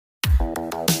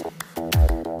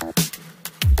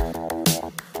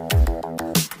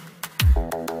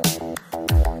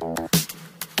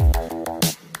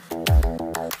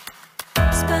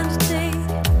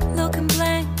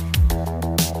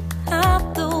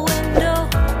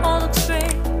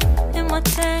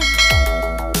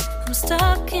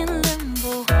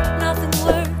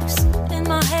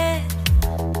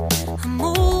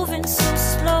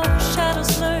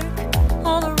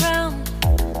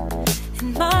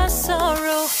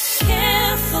sorrow.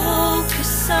 Can't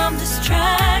focus, I'm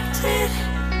distracted,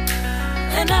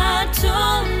 and I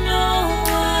don't know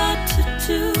what to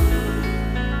do.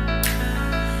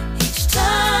 Each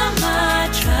time I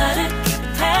try to get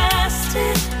past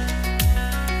it,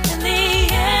 in the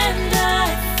end I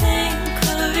think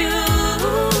of you.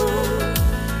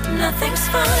 Nothing's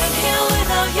fine here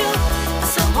without you. The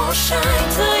sun won't shine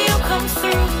till you come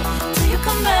through. Till you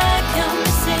come back, I'm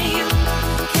missing you.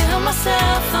 Can't help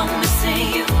myself, I'm missing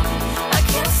you. I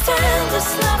can't stand this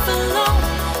life alone.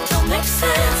 Don't make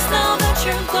sense now that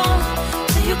you're gone.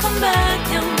 Till you come back,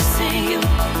 I'm missing you.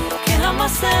 Can't help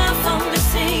myself, I'm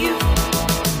missing you.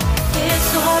 It's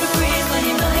so hard to breathe when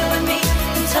you're not here with me.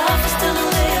 And tough is still to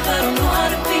live, I don't know how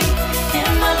to be.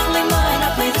 In my lonely mind, I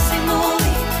play the same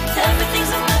movie.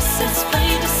 Everything's a mess, it's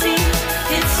plain to see.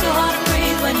 It's so hard to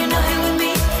breathe when you're not here with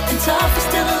me. And tough is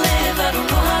still to live, I don't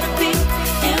know how to be.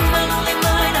 In my lonely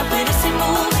mind, I play the same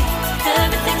movie.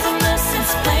 Everything's a mess,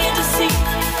 it's plain to see.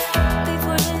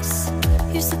 Before this,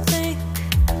 used to think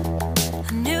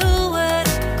I knew where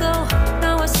to go.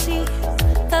 Now I see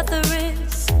that there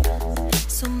is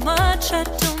so much I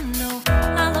don't know.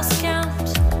 I lost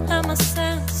count and my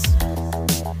sense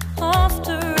of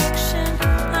direction.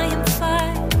 I am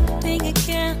fighting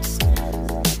against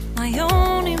my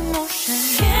own emotion.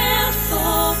 Can't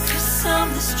focus, I'm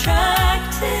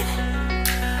distracted,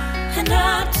 and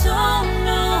I don't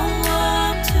know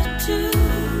what to do.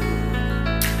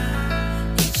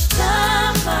 Each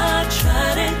time I try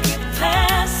to get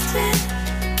past it,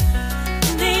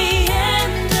 in the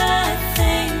end I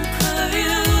think of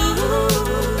you.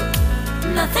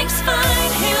 Nothing's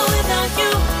fine here without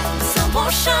you. The sun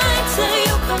won't shine till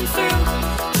you come through.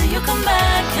 Till you come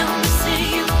back, I'm missing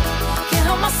you. Can't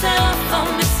help myself, I'm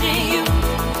missing you.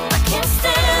 I can't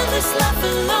stand this life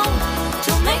alone.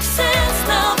 Don't make sense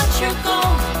now that you're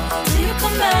gone. Till you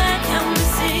come back, I'm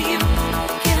missing you.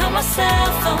 Can't help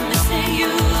myself, I'm missing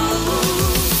you.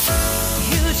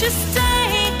 You just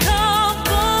take up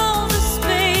all the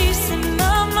space in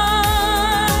my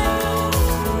mind.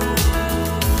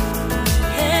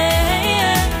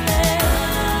 Yeah,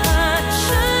 I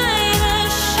try to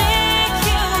shake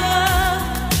you up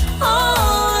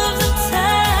all of the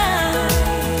time.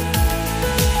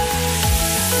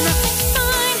 Nothing's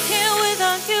fine here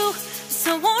without you. The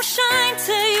sun won't shine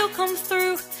till you come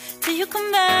through. Till you come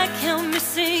back, I'm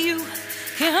missing you.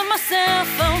 Can't help myself,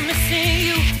 I'm missing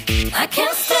you. I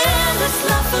can't stand this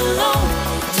life alone.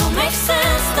 It don't make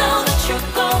sense now that you're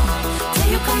gone. Till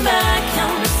you come back,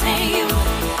 I'm missing you.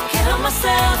 Can't help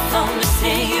myself, I'm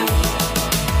missing you.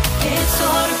 It's so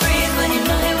hard to breathe when you're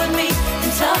not here with me.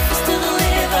 And tough is still to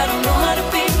live, I don't know how to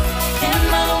be. In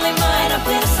my lonely mind, I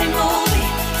play the same movie.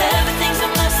 Everything's a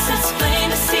mess, it's plain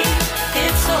to see.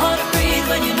 It's so hard to breathe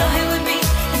when you're not here with me.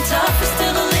 And tough is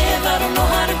still to live, I don't know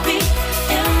how to be.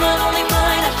 In my lonely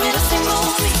mind, I play the same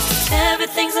movie.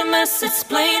 Everything's a mess, it's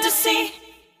plain to see.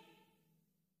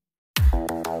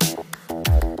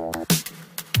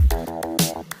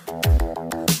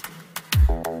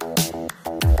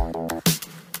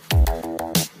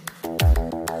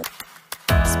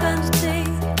 Spend a day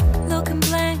looking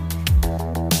blank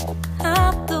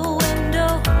out the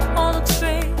window. All looks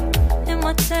great in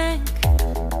my tank.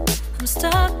 I'm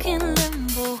stuck in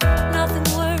limbo. Nothing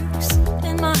works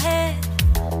in my head.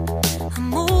 I'm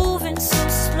moving so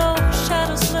slow.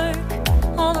 Shadows lurk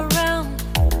all around.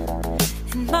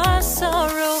 In my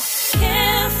sorrow,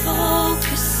 can't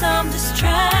focus, I'm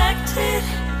distracted,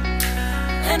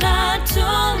 and I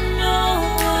don't know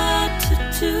what to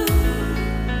do.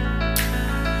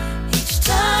 Each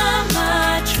time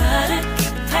I try to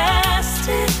get past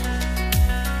it,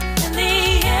 in the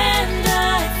end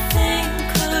I think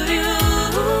of you.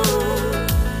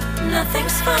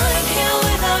 Nothing's fine here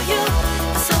without you.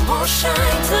 The sun won't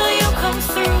shine till you come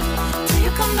through. Till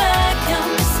you come back, I'm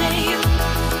missing you.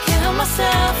 Can't help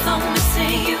myself, I'm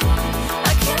missing you.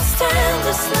 I can't stand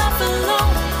this life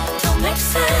alone. Don't make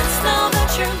sense now that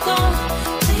you're gone.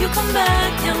 Till you come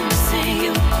back, I'm missing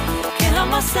you. Can't help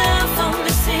myself, I'm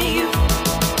missing you.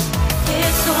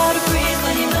 It's so hard to breathe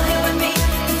when you're not here with me.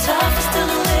 And tough is still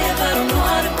to live, I don't know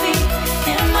how to be.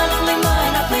 In my lonely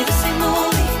mind, I play the same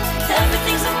movie.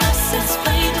 Everything's a mess, it's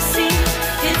plain to see.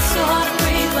 It's so hard to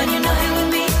breathe when you're not here with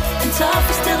me. And tough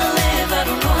is still to live, I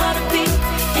don't know how to be.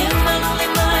 In my lonely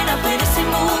mind, I play the same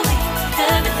movie.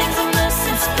 Everything's a mess,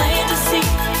 it's plain to see.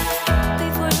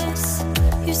 Before this,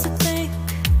 used to think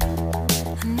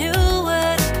I knew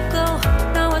where to go.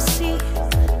 Now I see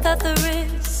that there is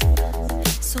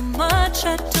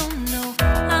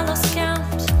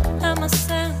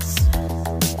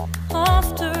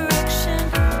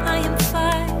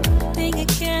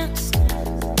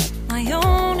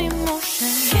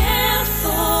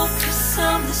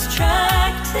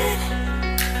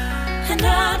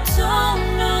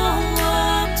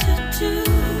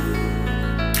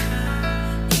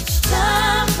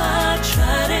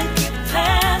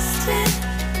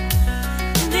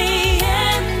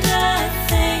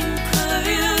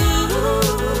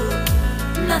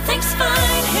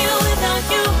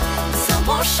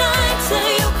shine till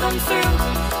you come through,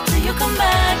 till you come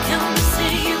back. I'm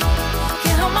missing you.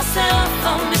 Can't help myself,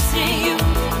 I'm missing you.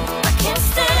 I can't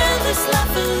stand this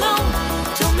life alone.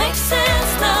 Don't make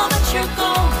sense now that you're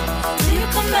gone. Till you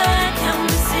come back, I'm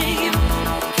missing you.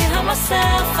 Can't help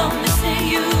myself, I'm missing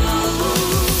you.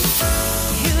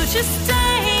 You just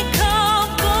take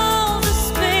up all the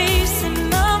space in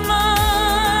my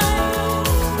mind.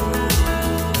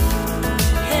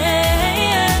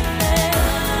 Hey,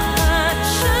 I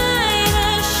try to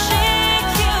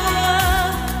shake you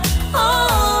up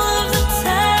all of the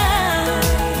time.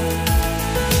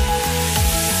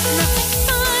 Nothing's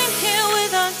fine here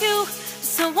without you. The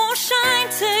sun won't shine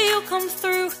till you come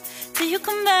through, till you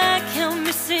come back. I'm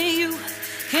missing you.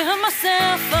 Can't help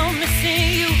myself, I'm missing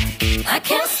you. I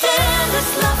can't stand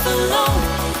this life alone.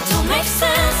 Don't make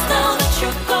sense now that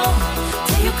you're gone.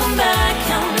 Till you come back,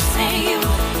 I'm missing you.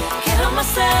 Can't help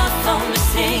myself, I'm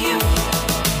missing you.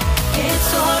 It's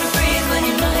so hard to breathe when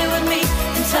you're not here with me,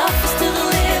 and tough is still to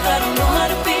live, I don't know how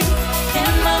to be.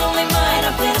 In my lonely mind,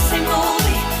 I play the same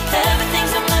movie.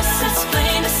 Everything's a mess, it's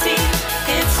plain to see.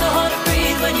 It's so hard to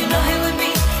breathe when you're not here with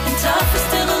me, and tough is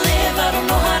still to live, I don't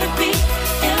know how to be.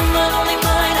 In my lonely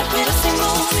mind, I play the same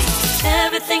movie.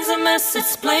 Everything's a mess,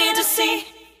 it's plain to see.